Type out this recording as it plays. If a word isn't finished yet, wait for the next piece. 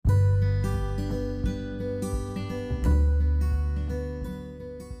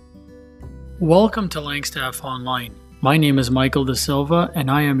Welcome to Langstaff Online. My name is Michael Da Silva, and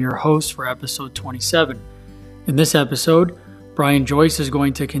I am your host for episode 27. In this episode, Brian Joyce is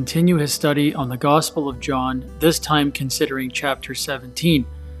going to continue his study on the Gospel of John, this time considering chapter 17.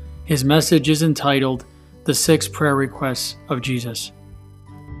 His message is entitled, The 6 Prayer Requests of Jesus.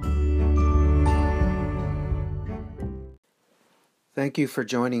 Thank you for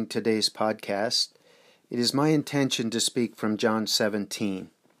joining today's podcast. It is my intention to speak from John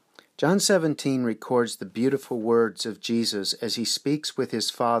 17. John 17 records the beautiful words of Jesus as he speaks with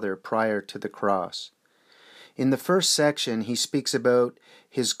his Father prior to the cross. In the first section, he speaks about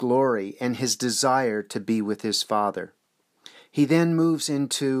his glory and his desire to be with his Father. He then moves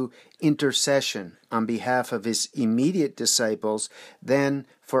into intercession on behalf of his immediate disciples, then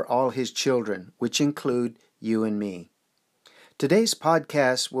for all his children, which include you and me. Today's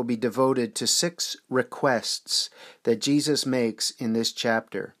podcast will be devoted to 6 requests that Jesus makes in this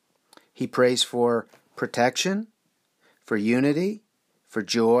chapter. He prays for protection, for unity, for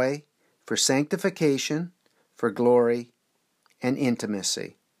joy, for sanctification, for glory, and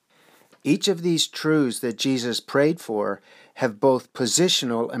intimacy. Each of these truths that Jesus prayed for have both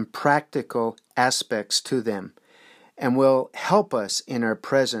positional and practical aspects to them and will help us in our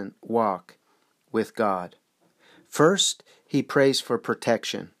present walk with God. First, he prays for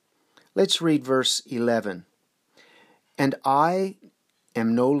protection. Let's read verse 11. And I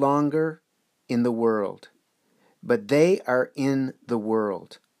am no longer in the world, but they are in the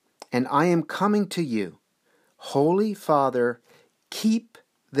world, and I am coming to you. Holy Father, keep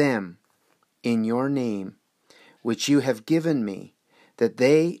them in your name, which you have given me, that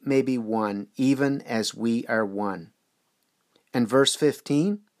they may be one, even as we are one. And verse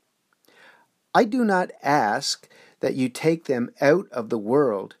 15, I do not ask that you take them out of the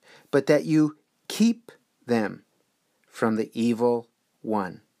world, but that you keep them from the evil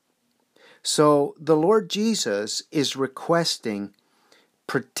one. So the Lord Jesus is requesting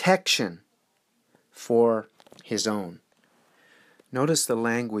protection for his own. Notice the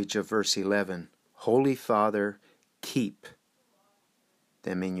language of verse 11. Holy Father, keep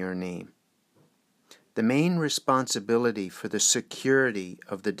them in your name. The main responsibility for the security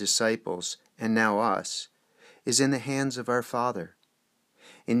of the disciples, and now us, is in the hands of our Father.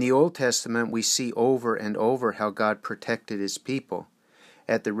 In the Old Testament, we see over and over how God protected his people.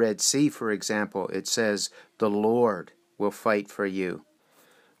 At the Red Sea, for example, it says, the Lord will fight for you.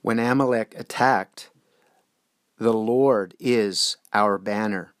 When Amalek attacked, the Lord is our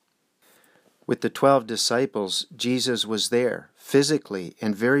banner. With the 12 disciples, Jesus was there, physically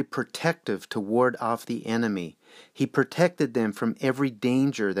and very protective to ward off the enemy. He protected them from every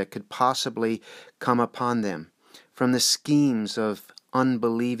danger that could possibly come upon them, from the schemes of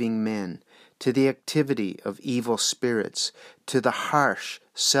unbelieving men, to the activity of evil spirits, to the harsh,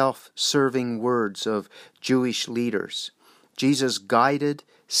 self-serving words of Jewish leaders. Jesus guided,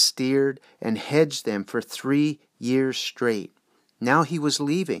 steered, and hedged them for 3 years straight. Now he was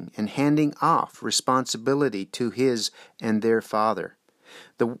leaving and handing off responsibility to his and their Father.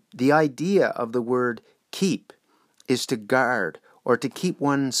 The idea of the word keep is to guard or to keep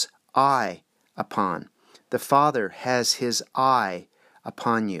one's eye upon. The Father has his eye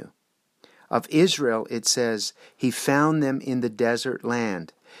upon you. Of Israel, it says, he found them in the desert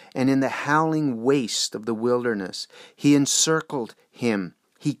land, and in the howling waste of the wilderness. He encircled him.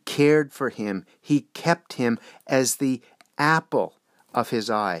 He cared for him. He kept him as the apple of his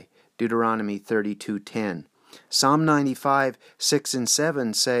eye. Deuteronomy 32:10. Psalm 95, 6 and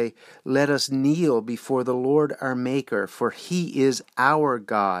 7 say, Let us kneel before the Lord our Maker, for he is our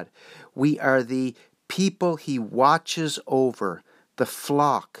God. We are the people he watches over, the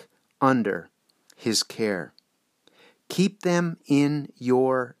flock under his care. Keep them in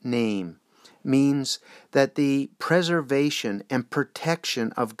your name means that the preservation and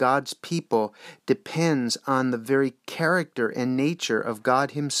protection of God's people depends on the very character and nature of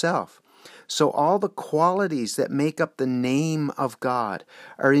God himself. So all the qualities that make up the name of God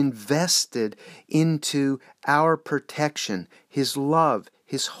are invested into our protection, his love,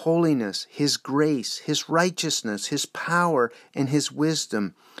 his holiness, his grace, his righteousness, his power, and his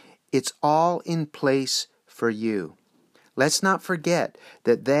wisdom. It's all in place for you. Let's not forget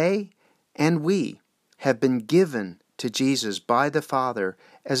that they and we have been given to Jesus by the Father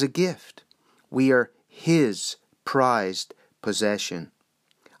as a gift. We are his prized possession.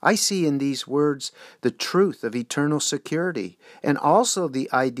 I see in these words the truth of eternal security and also the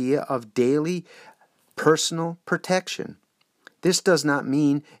idea of daily personal protection. This does not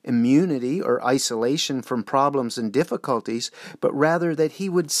mean immunity or isolation from problems and difficulties, but rather that he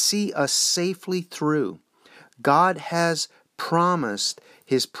would see us safely through. God has promised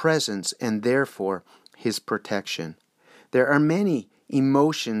His presence and therefore His protection. There are many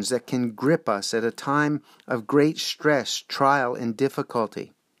emotions that can grip us at a time of great stress, trial, and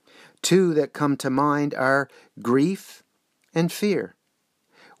difficulty. Two that come to mind are grief and fear.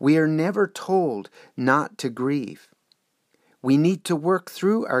 We are never told not to grieve. We need to work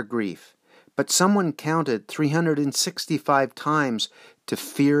through our grief, but someone counted 365 times to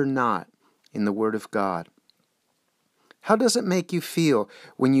fear not in the Word of God. How does it make you feel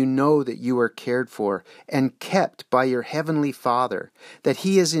when you know that you are cared for and kept by your Heavenly Father, that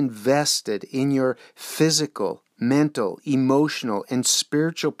He is invested in your physical, mental, emotional, and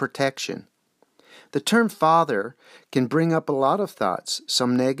spiritual protection? The term Father can bring up a lot of thoughts,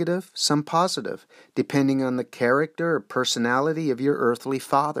 some negative, some positive, depending on the character or personality of your earthly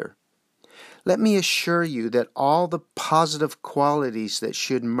father. Let me assure you that all the positive qualities that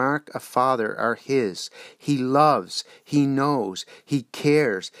should mark a father are His. He loves, He knows, He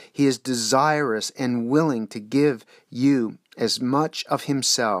cares, He is desirous and willing to give you as much of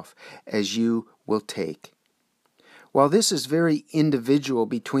Himself as you will take. While this is very individual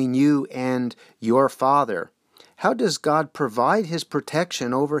between you and your Father, how does God provide His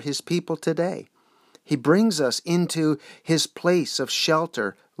protection over His people today? He brings us into His place of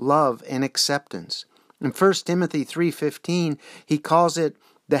shelter, love, and acceptance. In 1 Timothy 3:15, He calls it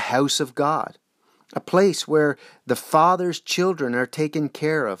the house of God, a place where the Father's children are taken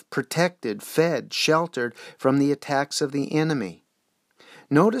care of, protected, fed, sheltered from the attacks of the enemy.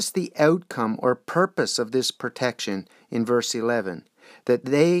 Notice the outcome or purpose of this protection in verse 11, that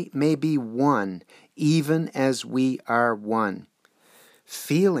they may be one, even as we are one.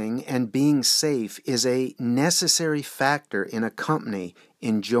 Feeling and being safe is a necessary factor in a company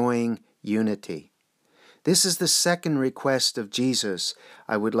enjoying unity. This is the second request of Jesus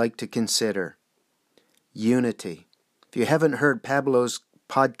I would like to consider. Unity. If you haven't heard Pablo's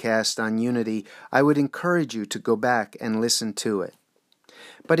podcast on unity, I would encourage you to go back and listen to it.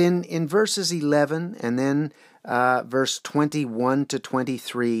 But in verses 11 and then verse 21 to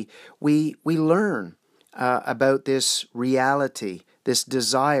 23, we learn about this reality, this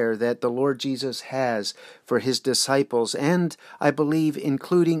desire that the Lord Jesus has for His disciples, and I believe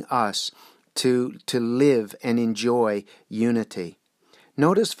including us, to live and enjoy unity.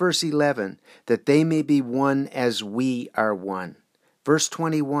 Notice verse 11, that they may be one as we are one. Verse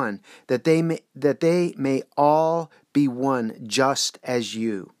 21, that they may all be one just as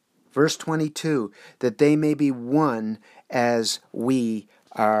you. Verse 22, that they may be one as we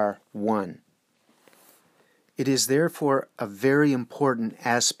are one. It is therefore a very important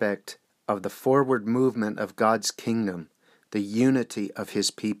aspect of the forward movement of God's kingdom, the unity of His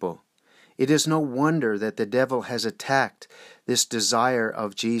people. It is no wonder that the devil has attacked this desire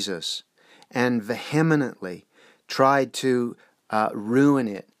of Jesus and vehemently tried to ruin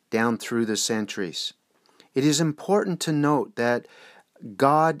it down through the centuries. It is important to note that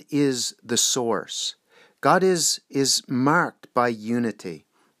God is the source. God is marked by unity.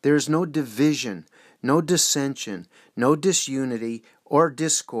 There is no division, no dissension, no disunity or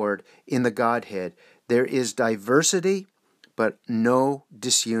discord in the Godhead. There is diversity, but no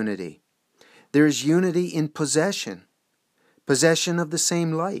disunity. There is unity in possession of the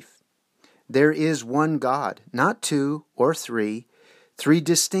same life. There is one God, not two or three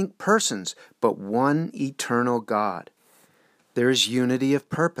distinct persons, but one eternal God. There is unity of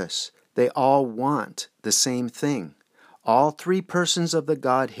purpose. They all want the same thing. All three persons of the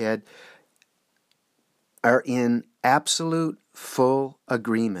Godhead are in absolute, full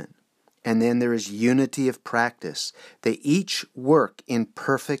agreement. And then there is unity of practice. They each work in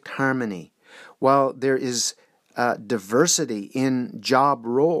perfect harmony. While there is diversity in job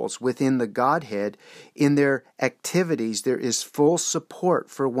roles within the Godhead, in their activities there is full support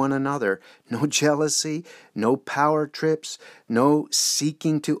for one another. No jealousy, no power trips, no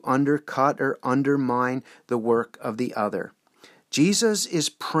seeking to undercut or undermine the work of the other. Jesus is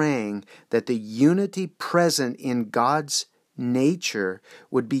praying that the unity present in God's nature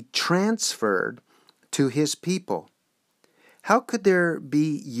would be transferred to His people. How could there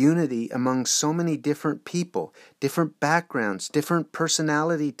be unity among so many different people, different backgrounds, different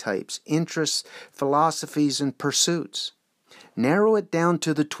personality types, interests, philosophies, and pursuits? Narrow it down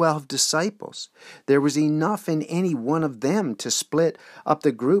to the 12 disciples. There was enough in any one of them to split up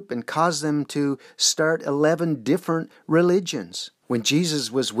the group and cause them to start 11 different religions. When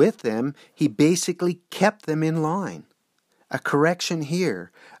Jesus was with them, He basically kept them in line. A correction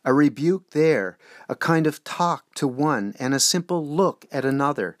here, a rebuke there, a kind of talk to one and a simple look at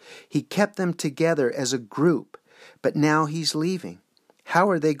another. He kept them together as a group, but now He's leaving. How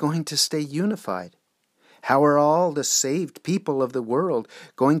are they going to stay unified? How are all the saved people of the world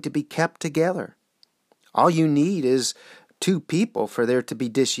going to be kept together? All you need is 2 people for there to be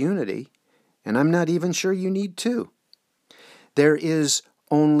disunity, and I'm not even sure you need 2. There is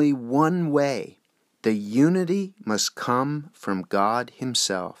only one way. The unity must come from God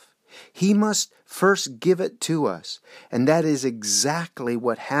Himself. He must first give it to us, and that is exactly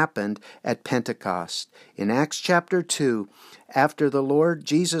what happened at Pentecost. In Acts chapter 2, after the Lord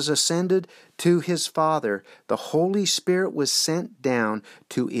Jesus ascended to His Father, the Holy Spirit was sent down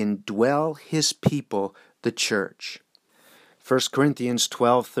to indwell His people, the church. 1 Corinthians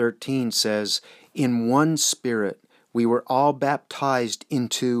 12:13 says, "In one Spirit we were all baptized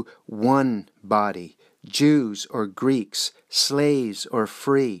into one body, Jews or Greeks, slaves or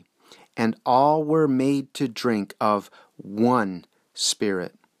free, and all were made to drink of one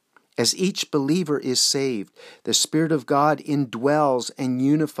Spirit." As each believer is saved, the Spirit of God indwells and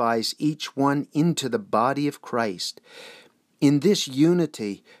unifies each one into the body of Christ. In this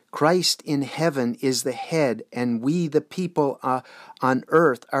unity, Christ in heaven is the head, and we, the people on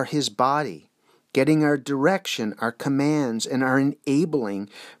earth, are His body, getting our direction, our commands, and our enabling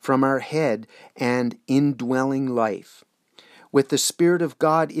from our head and indwelling life. With the Spirit of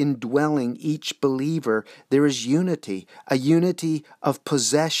God indwelling each believer, there is unity, a unity of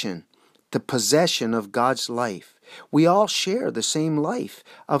possession, the possession of God's life. We all share the same life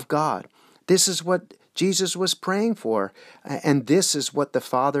of God. This is what Jesus was praying for, and this is what the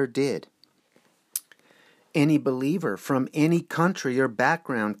Father did. Any believer from any country or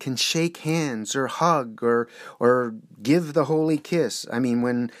background can shake hands or hug or give the holy kiss. I mean,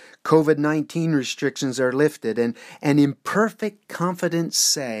 when COVID-19 restrictions are lifted, and in perfect confidence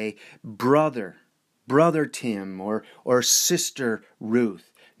say, Brother Tim, or Sister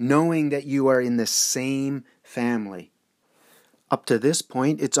Ruth, knowing that you are in the same family. Up to this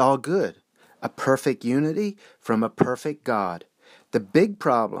point, it's all good. A perfect unity from a perfect God. The big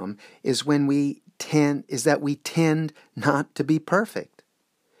problem is that we tend not to be perfect.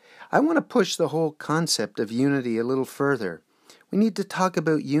 I want to push the whole concept of unity a little further. We need to talk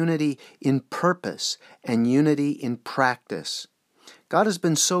about unity in purpose and unity in practice. God has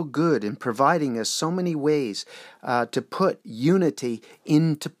been so good in providing us so many ways to put unity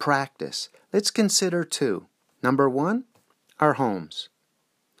into practice. Let's consider 2. Number 1, our homes.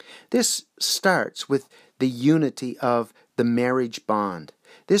 This starts with the unity of the marriage bond.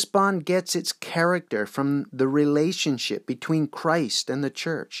 This bond gets its character from the relationship between Christ and the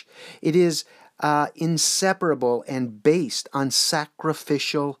church. It is inseparable and based on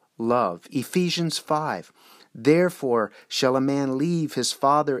sacrificial love. Ephesians 5. Therefore shall a man leave his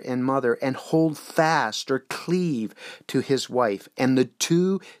father and mother and hold fast or cleave to his wife, and the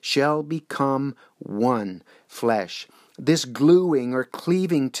 2 shall become one flesh. This gluing or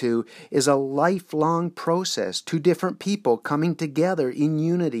cleaving to is a lifelong process. 2 different people coming together in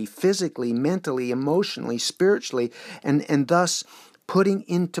unity, physically, mentally, emotionally, spiritually, and thus putting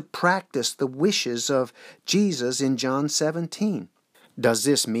into practice the wishes of Jesus in John 17. Does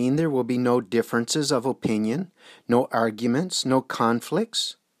this mean there will be no differences of opinion, no arguments, no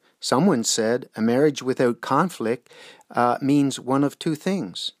conflicts? Someone said a marriage without conflict means one of 2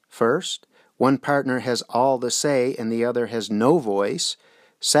 things. First, one partner has all the say and the other has no voice.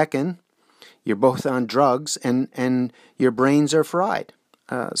 Second, you're both on drugs and your brains are fried.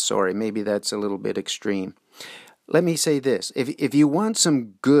 Sorry, maybe that's a little bit extreme. Let me say this. If you want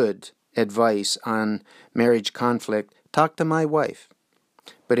some good advice on marriage conflict, talk to my wife.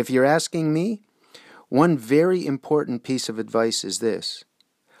 But if you're asking me, one very important piece of advice is this.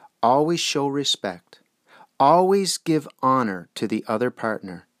 Always show respect. Always give honor to the other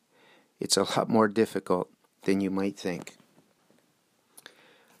partner. It's a lot more difficult than you might think.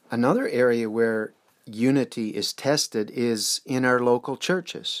 Another area where unity is tested is in our local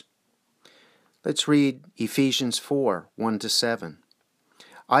churches. Let's read Ephesians 4, 1-7.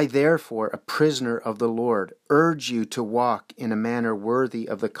 I therefore, a prisoner of the Lord, urge you to walk in a manner worthy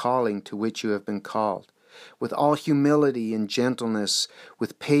of the calling to which you have been called, with all humility and gentleness,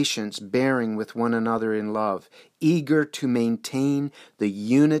 with patience, bearing with one another in love, eager to maintain the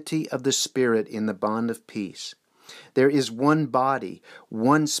unity of the Spirit in the bond of peace. There is one body,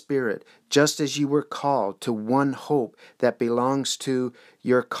 one Spirit, just as you were called to one hope that belongs to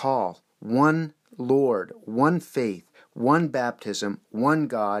your call, one Lord, one faith, one baptism, one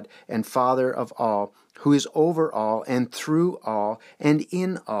God and Father of all, who is over all and through all and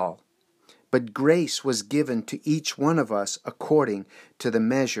in all. But grace was given to each one of us according to the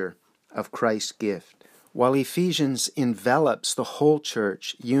measure of Christ's gift. While Ephesians envelops the whole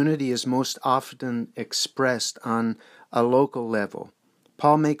church, unity is most often expressed on a local level.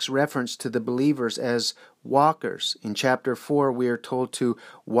 Paul makes reference to the believers as walkers. In chapter 4, we are told to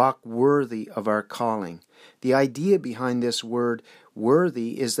walk worthy of our calling. The idea behind this word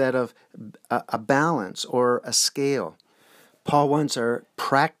worthy is that of a balance or a scale. Paul wants our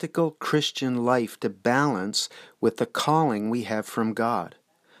practical Christian life to balance with the calling we have from God.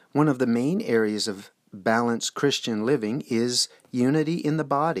 One of the main areas of balanced Christian living is unity in the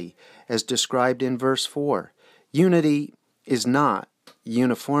body, as described in verse 4. Unity is not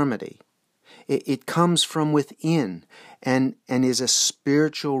uniformity. It comes from within and is a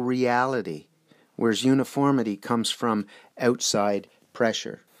spiritual reality, whereas uniformity comes from outside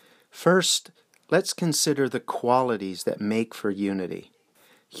pressure. First, let's consider the qualities that make for unity.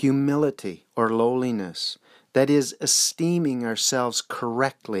 Humility or lowliness, that is, esteeming ourselves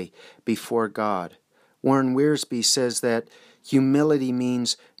correctly before God. Warren Wiersbe says that humility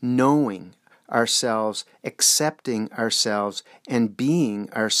means knowing ourselves, accepting ourselves, and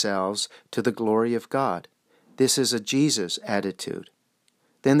being ourselves to the glory of God. This is a Jesus attitude.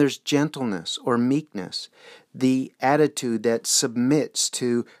 Then there's gentleness or meekness, the attitude that submits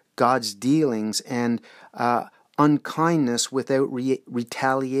to God's dealings and unkindness without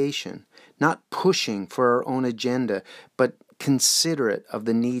retaliation, not pushing for our own agenda, but considerate of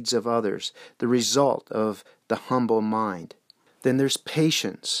the needs of others, the result of the humble mind. Then there's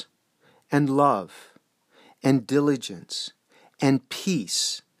patience and love and diligence and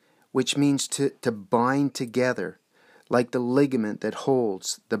peace, which means to bind together like the ligament that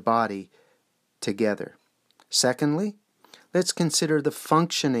holds the body together. Secondly, let's consider the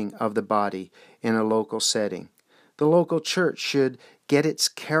functioning of the body in a local setting. The local church should get its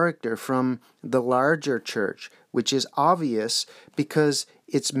character from the larger church, which is obvious because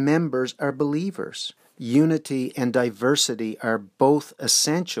its members are believers. Unity and diversity are both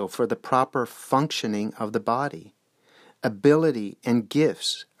essential for the proper functioning of the body. Ability and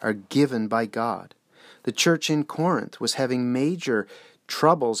gifts are given by God. The church in Corinth was having major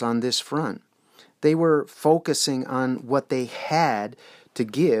troubles on this front. They were focusing on what they had to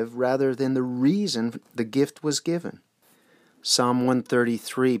give rather than the reason the gift was given. Psalm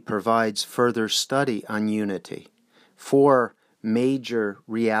 133 provides further study on unity. 4 major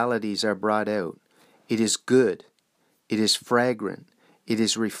realities are brought out. It is good, it is fragrant, it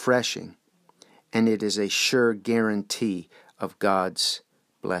is refreshing, and it is a sure guarantee of God's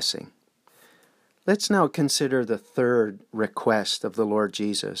blessing. Let's now consider the third request of the Lord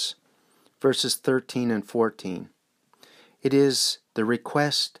Jesus, verses 13 and 14. It is the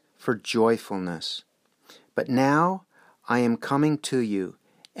request for joyfulness. But now I am coming to you,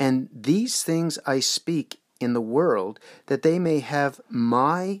 and these things I speak in the world, that they may have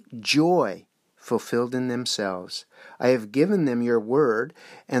my joy fulfilled in themselves. I have given them your word,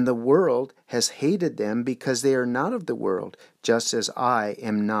 and the world has hated them because they are not of the world, just as I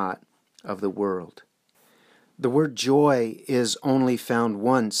am not of the world. The word joy is only found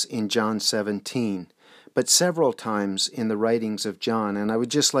once in John 17, but several times in the writings of John, and I would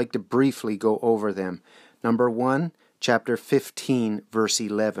just like to briefly go over them. Number 1, chapter 15, verse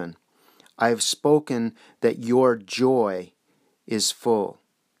 11. I have spoken that your joy is full.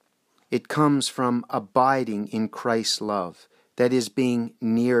 It comes from abiding in Christ's love, that is, being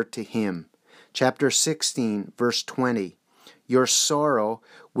near to Him. Chapter 16, verse 20. Your sorrow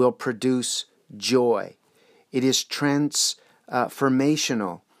will produce joy. It is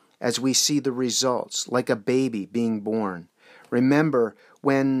transformational as we see the results, like a baby being born. Remember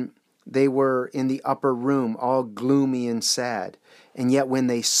when they were in the upper room, all gloomy and sad, and yet when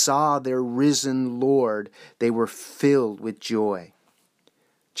they saw their risen Lord, they were filled with joy.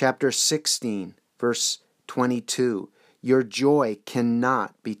 Chapter 16, verse 22, your joy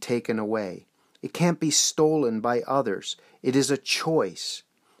cannot be taken away. It can't be stolen by others. It is a choice.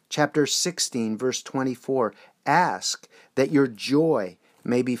 Chapter 16, verse 24, ask that your joy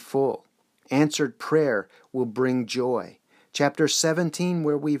may be full. Answered prayer will bring joy. Chapter 17,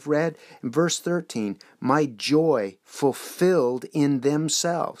 where we've read, in verse 13, my joy fulfilled in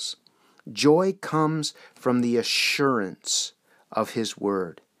themselves. Joy comes from the assurance of His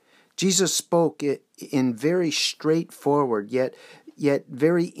word. Jesus spoke it in very straightforward yet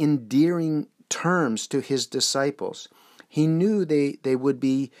very endearing terms to His disciples. He knew there would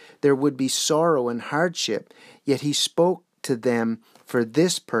be sorrow and hardship, yet He spoke to them for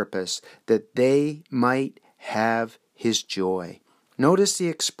this purpose, that they might have His joy. Notice the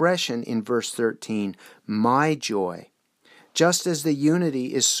expression in verse 13, my joy. Just as the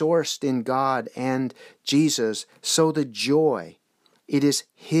unity is sourced in God and Jesus, so the joy. It is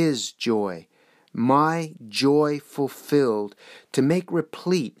His joy, my joy fulfilled, to make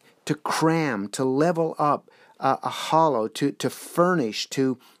replete, to cram, to level up hollow, to furnish,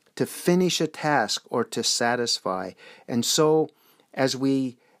 to finish a task, or to satisfy. And so, as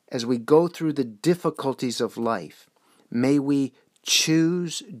we go through the difficulties of life, may we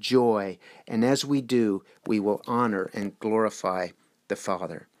choose joy, and as we do, we will honor and glorify the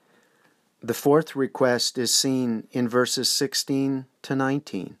Father. The fourth request is seen in verses 16 to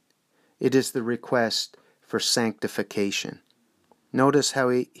 19. It is the request for sanctification. Notice how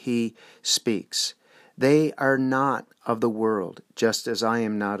he speaks. They are not of the world, just as I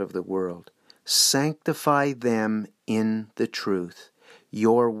am not of the world. Sanctify them in the truth.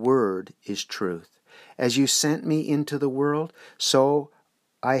 Your word is truth. As you sent me into the world, so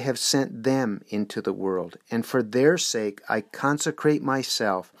I have sent them into the world. And for their sake I consecrate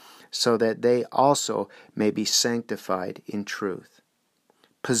myself, so that they also may be sanctified in truth.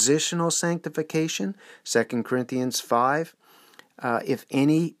 Positional sanctification, 2 Corinthians 5. If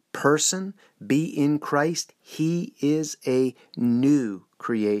any person be in Christ, he is a new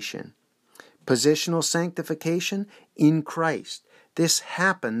creation. Positional sanctification in Christ. This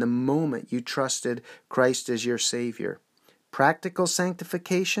happened the moment you trusted Christ as your Savior. Practical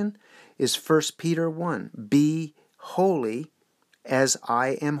sanctification is 1 Peter 1. Be holy as I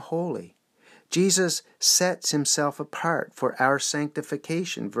am holy. Jesus sets himself apart for our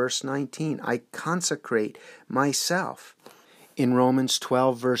sanctification. Verse 19, I consecrate myself. In Romans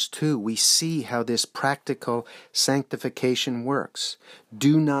 12, verse 2, we see how this practical sanctification works.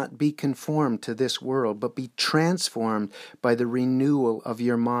 Do not be conformed to this world, but be transformed by the renewal of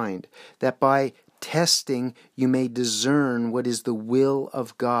your mind, that by testing you may discern what is the will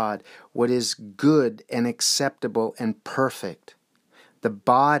of God, what is good and acceptable and perfect. The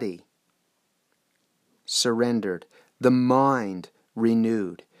body surrendered, the mind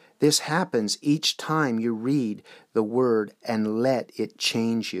renewed. This happens each time you read the Word and let it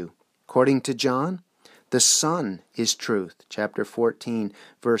change you. According to John, the Son is truth, chapter 14,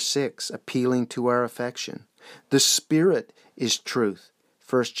 verse 6, appealing to our affection. The Spirit is truth,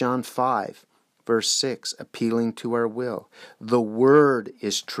 1 John 5, verse 6, appealing to our will. The Word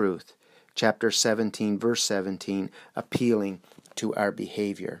is truth, chapter 17, verse 17, appealing to our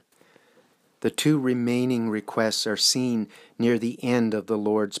behavior. The two remaining requests are seen near the end of the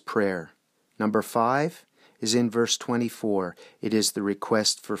Lord's Prayer. Number 5 is in verse 24. It is the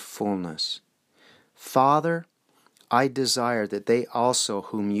request for fullness. Father, I desire that they also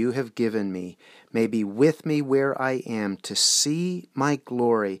whom you have given me may be with me where I am, to see my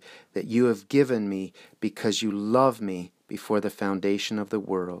glory that you have given me because you love me before the foundation of the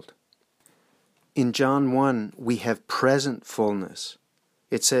world. In John 1, we have present fullness.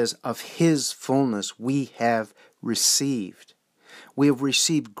 It says, of his fullness we have received. We have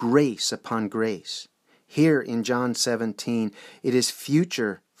received grace upon grace. Here in John 17, it is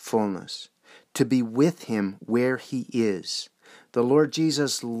future fullness, to be with him where he is. The Lord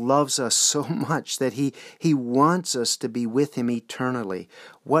Jesus loves us so much that he wants us to be with him eternally.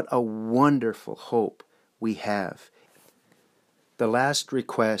 What a wonderful hope we have. The last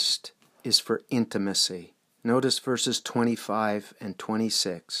request is for intimacy. Notice verses 25 and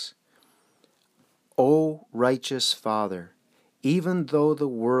 26. O righteous Father, even though the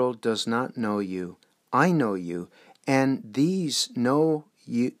world does not know you, I know you, and these know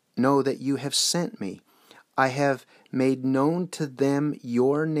that you have sent me. I have made known to them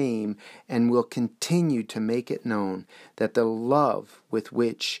your name, and will continue to make it known, that the love with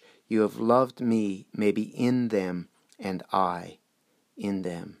which you have loved me may be in them, and I in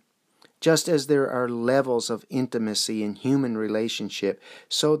them. Just as there are levels of intimacy in human relationship,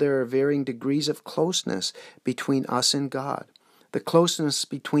 so there are varying degrees of closeness between us and God. The closeness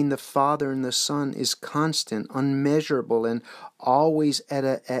between the Father and the Son is constant, unmeasurable, and always at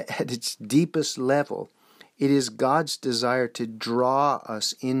its deepest level. It is God's desire to draw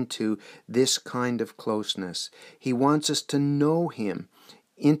us into this kind of closeness. He wants us to know Him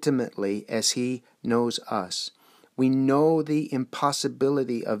intimately as He knows us. We know the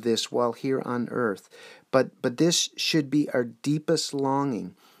impossibility of this while here on earth, but this should be our deepest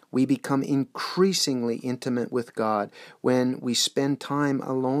longing. We become increasingly intimate with God when we spend time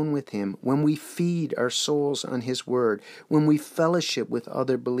alone with Him, when we feed our souls on His Word, when we fellowship with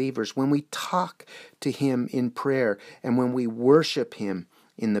other believers, when we talk to Him in prayer, and when we worship Him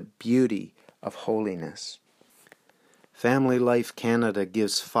in the beauty of holiness. Family Life Canada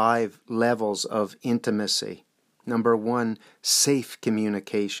gives 5 levels of intimacy. Number 1, safe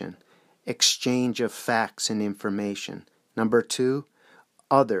communication, exchange of facts and information. Number 2,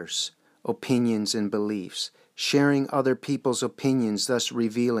 others, opinions and beliefs, sharing other people's opinions, thus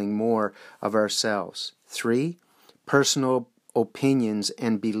revealing more of ourselves. 3, personal opinions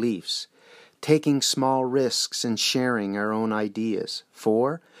and beliefs, taking small risks and sharing our own ideas.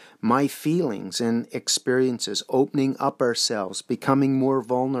 4, my feelings and experiences, opening up ourselves, becoming more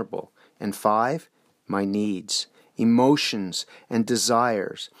vulnerable. And 5, my needs, emotions and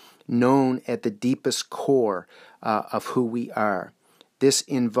desires, known at the deepest core of who we are. This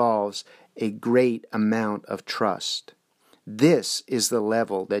involves a great amount of trust. This is the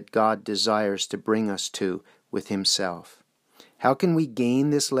level that God desires to bring us to with Himself. How can we gain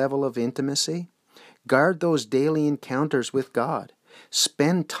this level of intimacy? Guard those daily encounters with God.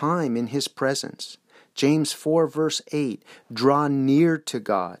 Spend time in His presence. James 4 verse 8, draw near to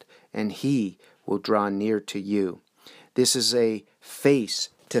God, and He will draw near to you. This is a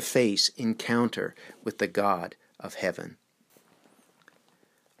face-to-face encounter with the God of heaven.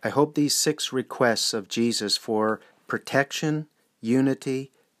 I hope these 6 requests of Jesus for protection,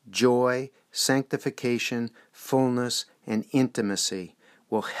 unity, joy, sanctification, fullness, and intimacy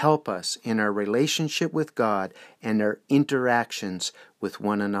will help us in our relationship with God and our interactions with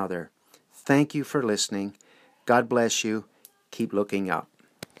one another. Thank you for listening. God bless you. Keep looking up.